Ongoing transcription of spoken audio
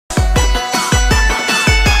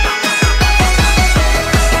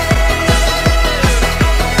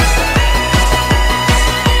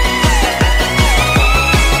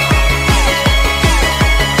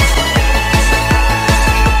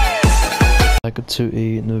Welcome to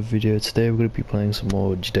another video. Today we're going to be playing some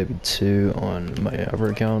more GW2 on my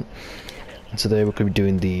other account. And today we're going to be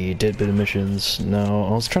doing the Dead Bit missions. Now,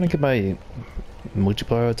 I was trying to get my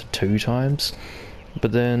multiplier to 2 times,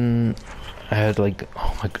 but then I had like,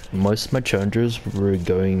 most of my challenges were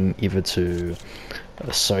going either to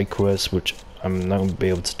a side quest, which I'm not going to be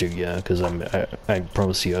able to do yet, because I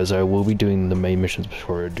promise you guys I will be doing the main missions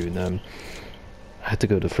before I do them. I had to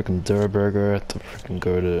go to freaking Durburger, I had to freaking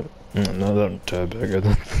go to... No, not Durburger,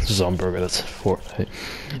 that's Zomburger, that's Fortnite.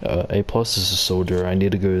 A plus is a soldier, I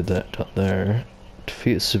need to go to that down there.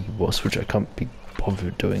 Defeat a super boss, which I can't be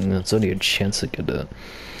bothered doing, there's only a chance to get it.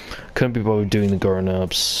 Couldn't be bothered doing the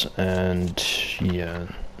grown-ups, and yeah.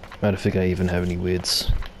 I don't think I even have any weeds.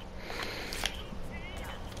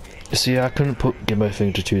 So yeah, I couldn't get my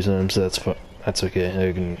thing to 2 times, so that's okay,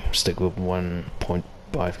 I can stick with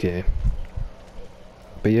 1.5k.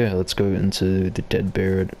 But yeah, let's go into the Dead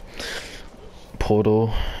Buried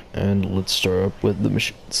portal and let's start up with the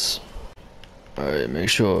missions. Alright, make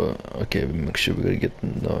sure we're gonna get the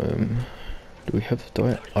gnome.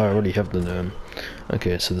 I already have the gnome.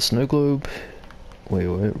 Okay, so the snow globe. Wait,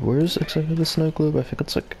 where is exactly the snow globe? I think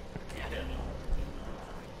it's like...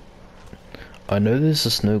 I know there's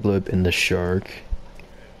a snow globe in the shark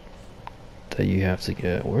that you have to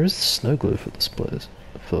get. Where's the snow globe for this place?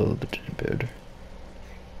 For the Dead Buried?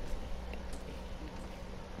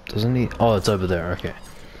 Doesn't he? Oh, it's over there. Okay.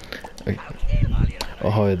 Oh,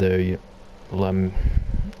 hi there, you land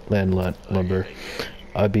lumber.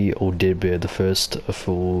 I be old Deadbeard, the first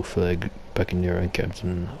full flag buccaneer and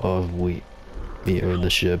captain of we own the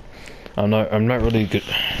ship. I'm not really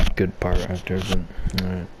good pirate actor,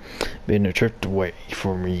 but been a trip away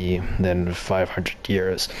for me than 500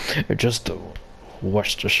 years. Just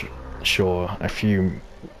watched the shore a few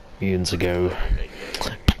moons ago.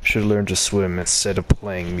 Should learn to swim instead of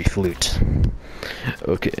playing me flute.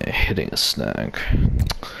 Okay, hitting a snag.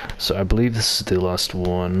 So I believe this is the last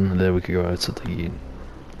one. There we go out to the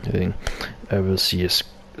thing. Ever see a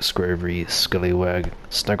scravery scallywag?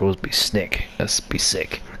 Snuggles be sick as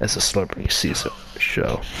a slippery Caesar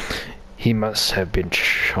show. He must have been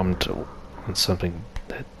chummed on something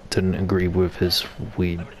that didn't agree with his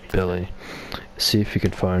weed belly. See if you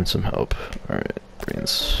can find some help. Alright,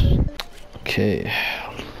 brains. Okay.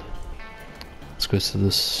 Let's go to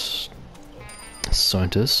this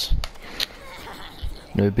scientist.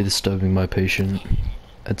 No be disturbing my patient.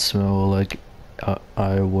 I'd smell like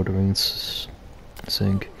eye-watering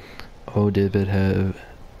sink. Oh, David have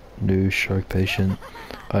new shark patient.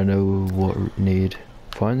 I know what need.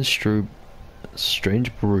 Find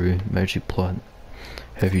strange brew magic plant.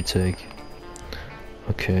 Have you take?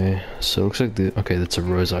 Okay, so it looks like that's a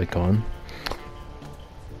rose icon.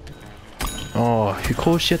 Oh, of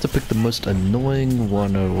course you have to pick the most annoying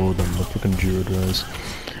one out of all of them, the freaking Druid Rose.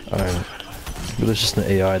 Alright. But it's just an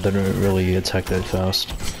AI, they don't really attack that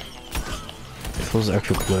fast. If it was the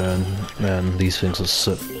actual plan, man, these things are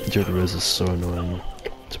so... Druid Rose is so annoying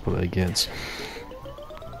to play against.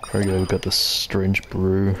 Alright, we got this strange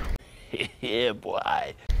brew. Yeah,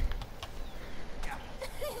 boy.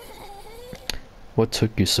 What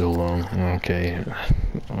took you so long? Okay,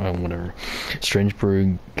 whatever. Strange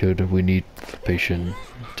brew, good. We need patient.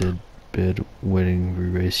 Dead bed waiting. We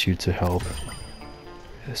race you to help.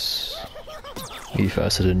 Yes. Me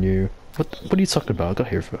faster than you. What are you talking about? I got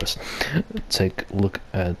here first. Take a look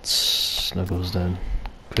at Snuggles then.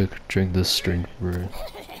 Quick, drink this strange brew.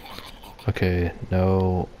 Okay,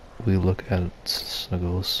 now we look at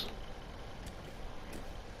Snuggles.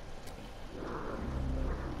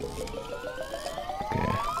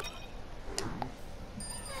 Okay.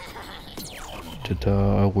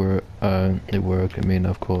 It worked. I mean,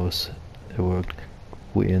 of course, it worked.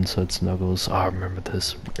 We inside Snuggles. I remember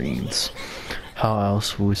this. Marines. How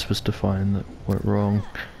else were we supposed to find that went wrong?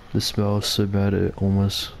 The smell is so bad it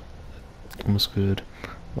almost good.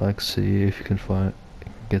 Like, see if you can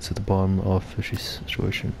get to the bottom of fishy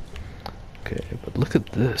situation. Okay, but look at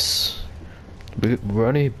this. We're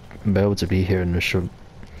only able to be here in a short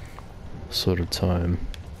sort of time,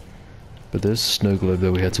 but there's a snow globe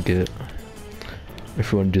that we had to get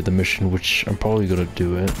if we want to do the mission, which I'm probably gonna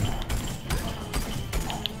do it.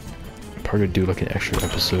 Probably gonna do like an extra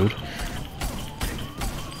episode.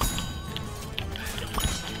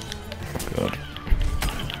 Oh god.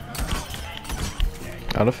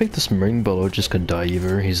 I don't think this marine biologist can die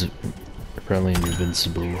either. He's apparently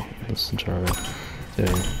invincible this entire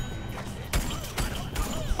thing.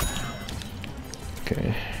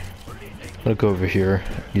 Okay. I'm gonna go over here,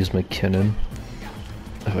 use my cannon,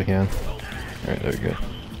 if I can. Alright, there we go.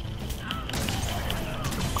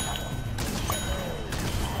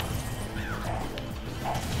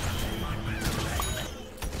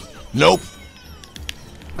 Nope.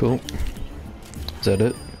 Cool. Is that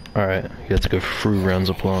it? Alright, you have to go through rounds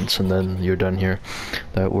of plants and then you're done here.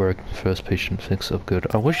 That worked. First patient fix up good.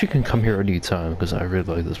 I wish you can come here any time because I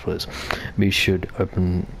really like this place. Me should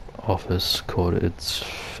open office called it's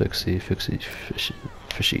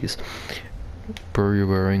fishies.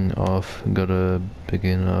 Brewing off. Gotta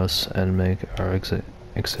begin us and make our exit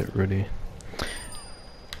ready.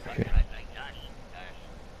 Okay.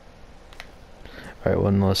 Alright,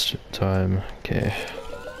 one last time. Okay.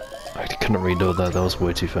 I couldn't read all that, that was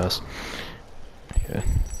way too fast. Okay.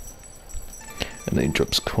 And then he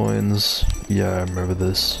drops coins. Yeah, I remember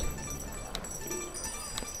this.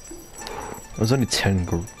 It was only 10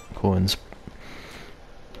 coins.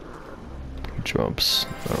 Drops.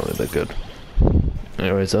 Not really that good.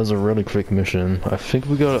 Anyways, that was a really quick mission. I think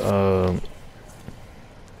we got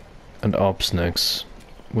an ops next.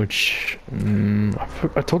 Which...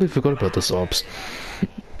 I totally forgot about this ops.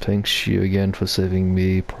 Thanks you again for saving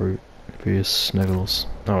me, previous snuggles.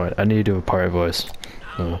 Alright, I need to do a pirate voice.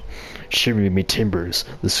 Shiver me timbers.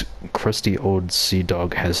 This crusty old sea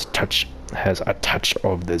dog has a touch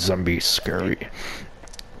of the zombie scurry.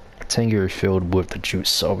 Tangier filled with the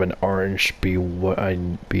juice of an orange be what I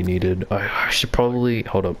be needed. I should probably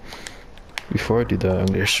hold up. Before I do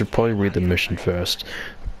that, I should probably read the mission first.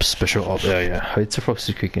 Special op, yeah. Heights are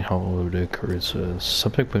foxy kicking how the occurs.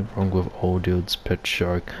 Something went wrong with old dude's pet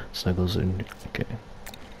shark. Snuggles in. Okay.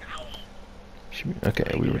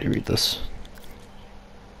 Okay, we already read this.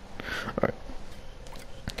 Alright.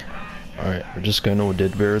 Alright, we're just gonna know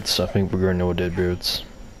Deadbeards. I think we're gonna know Deadbeards.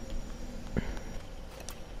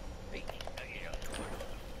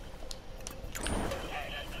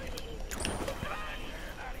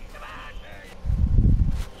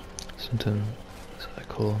 Sometimes I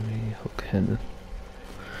call me hook-handed.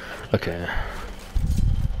 Okay.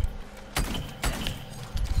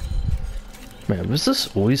 Man, was this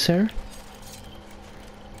always here?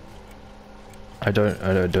 I don't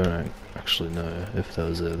actually know if that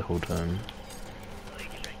was there the whole time.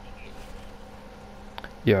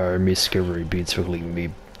 Yeah, me scary beats really me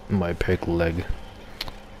my peg leg.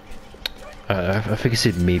 I think I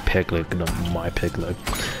said me peg leg, not my peg leg.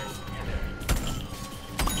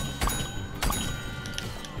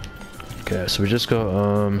 Okay, so we just got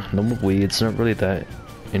normal weeds, not really that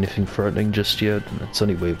anything threatening just yet. It's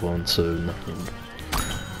only wave 1, so nothing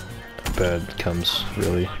bad comes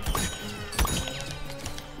really.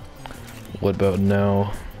 What about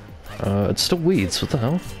now? It's still weeds, what the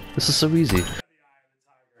hell? This is so easy.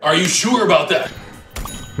 Are you sure about that?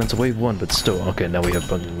 It's a wave 1, but still. Okay, now we have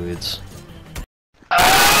bugging weeds.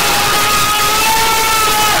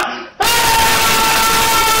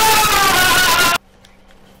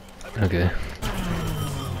 Okay.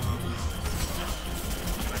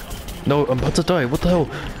 No, I'm about to die. What the hell?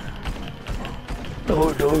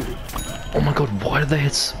 No, no. Oh my god, why did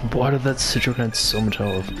that Citron had so much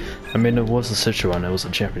health? I mean, it was a Citron, it was a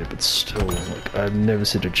champion, but still, like, I've never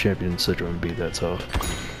seen a champion Citron be that tough.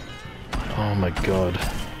 Oh my god.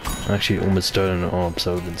 I actually almost died in an AWP,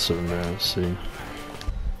 so that would have been so embarrassing.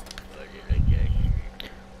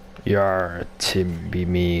 Yar, Tim, be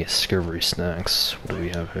me, Discovery Snacks. What do we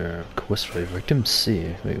have here? Quest for Victim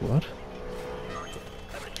C. Wait, what?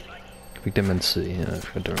 Victim and C, yeah,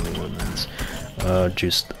 I don't really know what it means.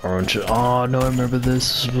 Just orange. Oh no, I remember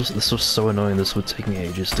this. This was so annoying. This would take me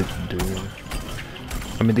ages to do.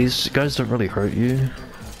 I mean, these guys don't really hurt you,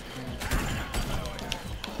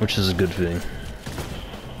 which is a good thing.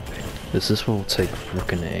 This will take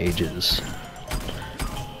freaking ages.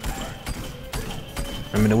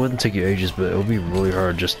 I mean, it wouldn't take you ages, but it would be really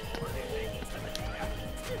hard just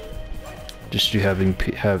you having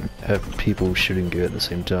have people shooting you at the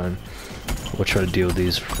same time. We'll try to deal with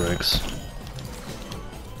these fricks.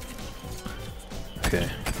 Okay.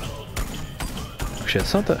 Actually,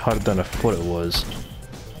 it's not that harder than I thought it was.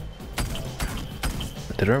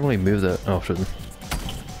 They don't really move that often.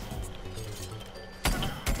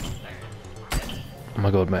 Oh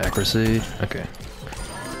my god, my accuracy. Okay.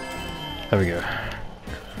 There we go.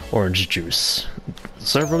 Orange juice.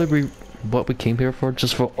 Is that really what we came here for?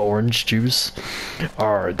 Just for orange juice?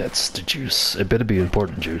 That's the juice. It better be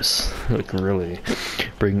important juice. Like, really.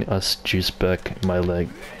 Bring us juice back. My leg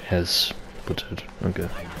has put it. Okay.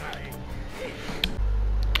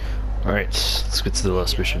 Alright, let's get to the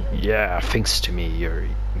last mission. Yeah, thanks to me, your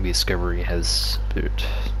discovery has appeared.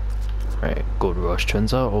 Alright, Gold Rush.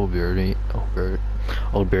 Turns out Old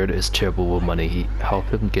Beard is terrible with money. He helped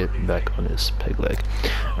him get back on his peg leg.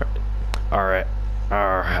 Alright.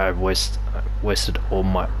 I've wasted all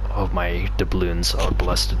my doubloons on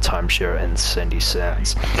blasted timeshare and sandy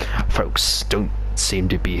sands. Folks, don't seem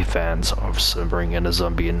to be fans of slumbering in a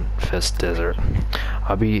zombie-infested desert.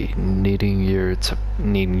 I'll be needing you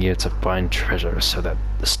to find treasure so that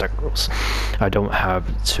the stack rolls. I don't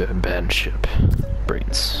have to abandon ship.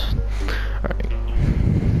 Brains. Alright.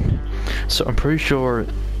 So I'm pretty sure.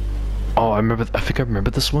 Oh, I think I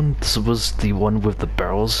remember this one. This was the one with the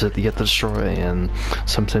barrels that you have to destroy, and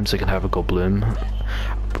sometimes they can have a gold bloom.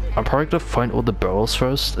 I'm probably gonna find all the barrels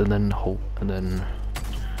first, and then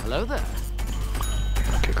Hello there.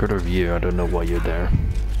 Okay, good of you. I don't know why you're there.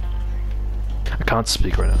 I can't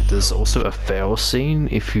speak right now. There's also a fail scene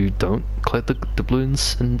if you don't collect the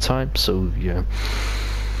balloons in time. So yeah,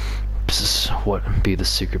 this is what be the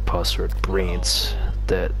secret password. Brains.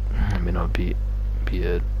 That may not be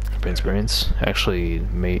it. Brains. Actually,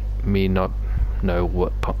 may not know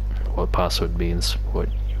what password means. What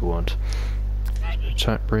you want.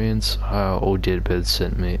 Chat brains. All dead beds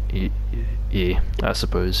sent me. Yeah, I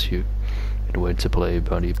suppose you went to play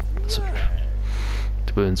bounty. So,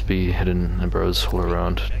 the balloons be hidden and burrows all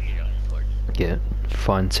around. Yeah,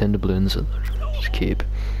 find 10 doubloons and just keep.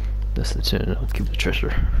 That's the 10. I'll keep the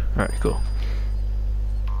treasure. Alright, cool.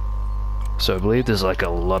 So I believe there's like a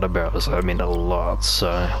lot of barrels. I mean a lot. So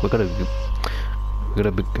we're gonna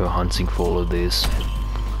go hunting for all of these.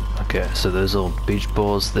 Okay, so those little beach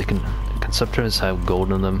balls, they can sometimes have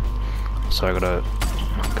gold in them. So I gotta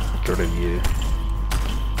get rid of you,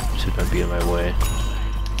 so don't be in my way.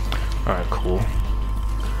 Alright, cool.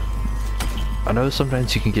 I know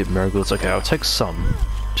sometimes you can get marigolds. Okay, I'll take some,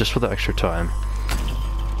 just for the extra time.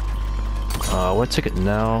 I won't take it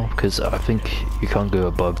now, because I think you can't go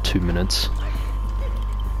above 2 minutes.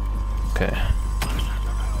 Okay.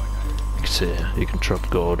 You can see, you can drop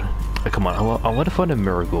gold. Oh, come on, I want to find a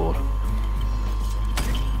marigold.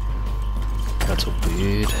 That's a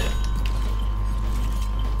weed.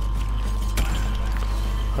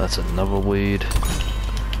 That's another weed.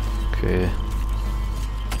 Okay.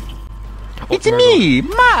 Oh, It's me,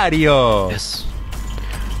 Mario! Yes.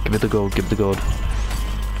 Give me the gold, give me the gold.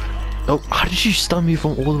 Oh, how did you stun me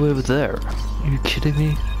from all the way over there? Are you kidding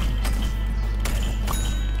me?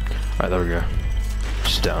 Alright, there we go.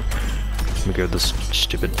 She's down. Let me go with this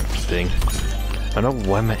stupid thing. I don't know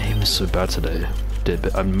why my aim is so bad today.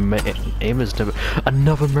 My aim is never.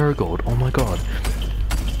 Another marigold! Oh my god.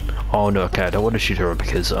 Oh no, okay, I don't want to shoot her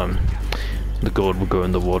because the gold will go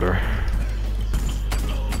in the water.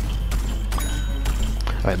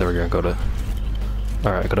 Alright, there we go, got it.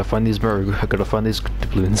 Alright, I gotta find these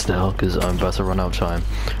doubloons now because I'm about to run out of time.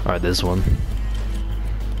 Alright, there's one.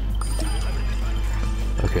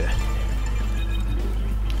 Okay.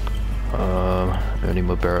 Any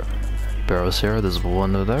more barrels here? There's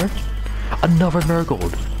one over there. Another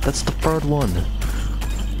marigold! That's the third one!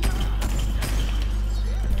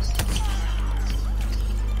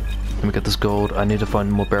 Let me get this gold. I need to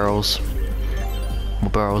find more barrels.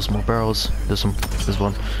 More barrels, more barrels. There's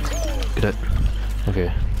one. Get it.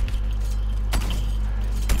 Okay.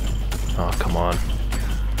 Oh, come on.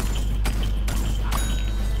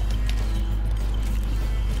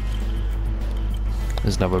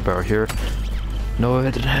 There's another barrel here. No, I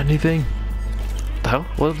didn't have anything. The hell?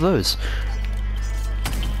 What are those?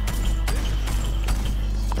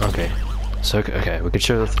 Okay. So, okay, we can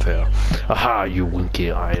show the fail. Aha, you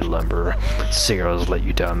winky-eyed lumber. Cigarettes let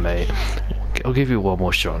you down, mate. I'll give you one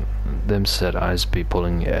more shot. Them said eyes be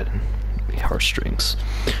pulling at heartstrings.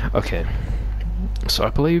 Okay. So I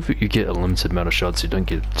believe you get a limited amount of shots. You don't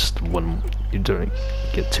get just one. You don't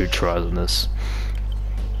get 2 tries on this.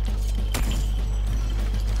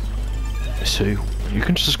 So you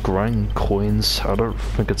can just grind coins. I don't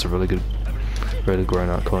think it's a really good way to grind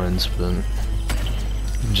out coins, but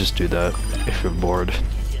just do that if you're bored.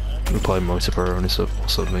 You play multiplayer or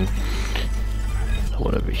something.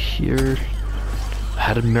 One over here. I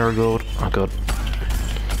had a marigold. Oh god.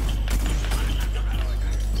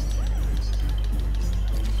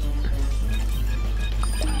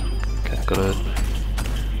 Okay, I got it.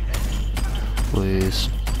 Please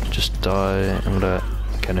just die. I'm gonna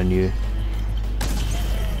cannon you.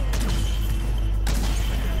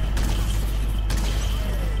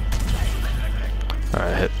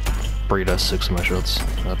 Alright, hit Breeder 6 of my shots.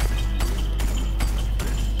 Up.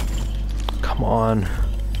 Come on.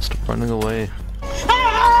 Stop running away.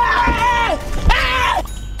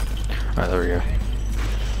 Alright, there we go.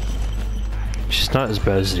 She's not as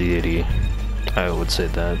bad as the 80. I would say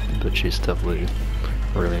that, but she's definitely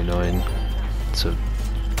really annoying. So,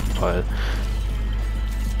 God.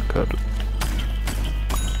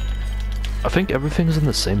 I think everything's in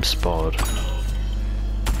the same spot.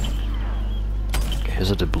 Here's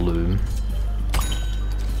a doubloon.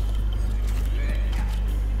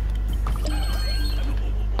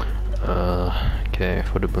 Okay,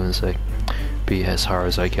 for the bonus sake. Be as hard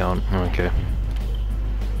as I count. Okay.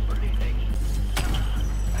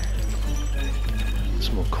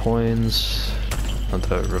 Some more coins. Not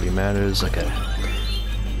that it really matters. Okay.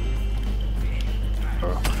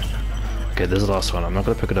 Oh. Okay, this is the last one. I'm not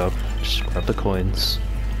gonna pick it up. Just grab the coins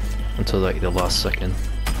until like the last second.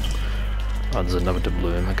 Oh, there's another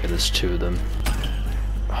doubloon. Okay, there's 2 of them.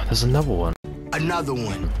 Oh, there's another one. Another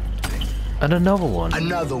one. And another one.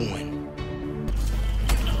 Another one.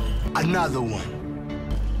 Another one.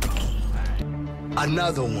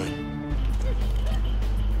 Another one.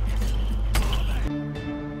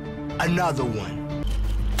 Another one.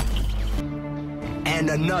 And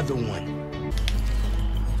another one.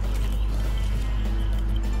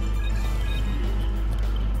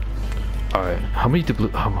 Alright, how many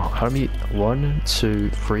how many? 1, 2,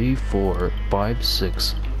 3, 4, 5,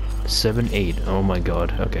 6, 7, 8. Oh my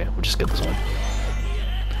god. Okay, we'll just get this one.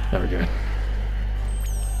 There we go.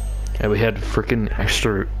 And we had freaking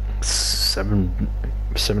extra 7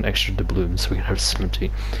 extra doubloons, so we can have 70.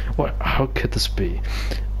 What? How could this be?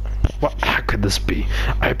 What? How could this be?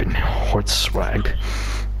 I've been horde swag.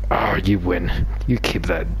 Oh, you win. You keep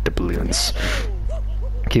that doubloons.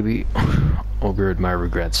 Kiwi, oh good, my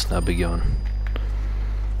regrets, now be gone.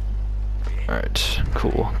 Alright,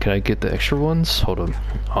 cool. Can I get the extra ones? Hold on.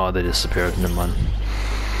 Oh, they disappeared. Never mind.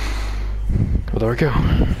 Well, there we go.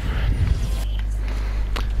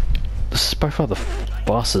 This is by far the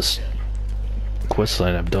fastest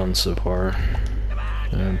questline I've done so far.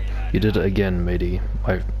 You did it again, matey.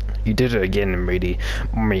 You did it again, matey.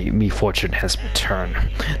 Me fortune has returned.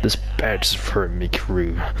 This badge is for me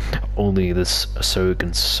crew. Only this, so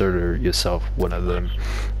consider yourself one of them.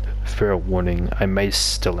 Fair warning, I may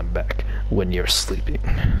steal him back when you're sleeping.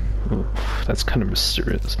 Ooh, that's kind of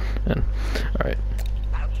mysterious. And alright,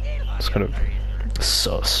 it's kind of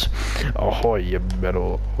sus. Ahoy, you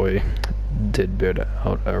metal boy. Did bear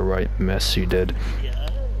out a right mess you did.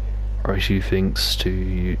 Archie thanks to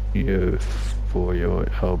you for your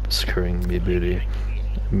help securing me booty.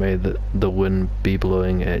 May the wind be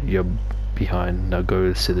blowing at your behind. Now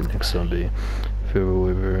go see the next zombie.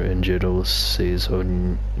 Whoever injured will seize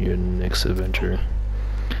on your next adventure.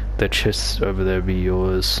 The chest over there be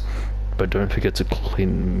yours, but don't forget to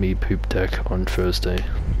clean me poop deck on Thursday.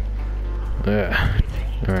 Yeah,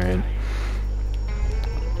 alright.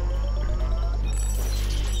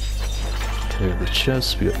 Okay, the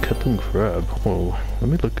chest, we got cut and grab. Whoa, let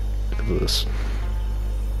me look at this.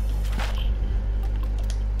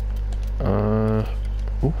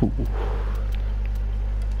 Ooh.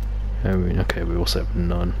 I mean, okay, we also have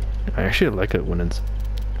none. I actually like it when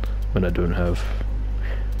I don't have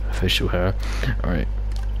facial hair. Alright.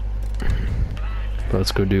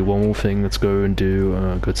 Let's go do one more thing. Let's go and do,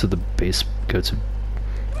 go to basement.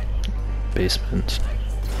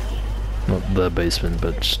 Not the basement,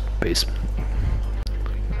 but just basement.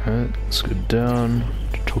 Alright, let's go down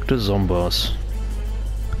to talk to Zomboss.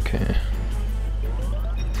 Okay.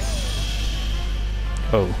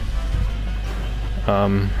 Oh.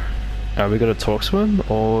 Are we gonna talk to him,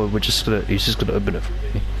 or he's just gonna open it for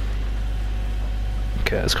me?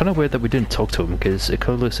 Okay, it's kind of weird that we didn't talk to him, because it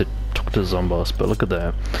kind of looks like talk to Zomboss, but look at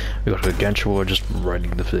that. We got a Gargantua just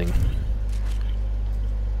riding the thing.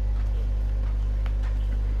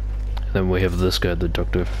 And then we have this guy, the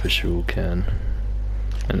Dr. Official can.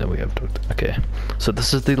 And then we have Dr. Okay, so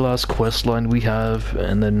this is the last quest line we have,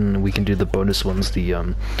 and then we can do the bonus ones, the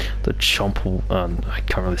chomp, I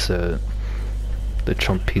can't really say it. The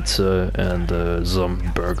chomp pizza and the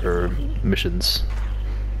burger missions.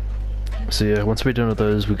 So yeah, once we're done with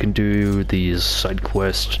those, we can do these side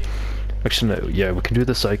quests. Actually no, yeah, we can do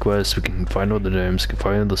the side quests, we can find all the gnomes, we can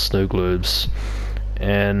find all the snow globes,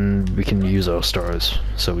 and we can use our stars.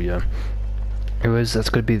 So yeah. Anyways,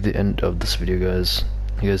 that's gonna be the end of this video, guys.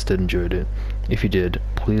 You guys did enjoy it. If you did,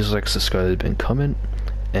 please like, subscribe, and comment,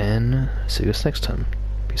 and see you guys next time.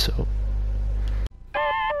 Peace out.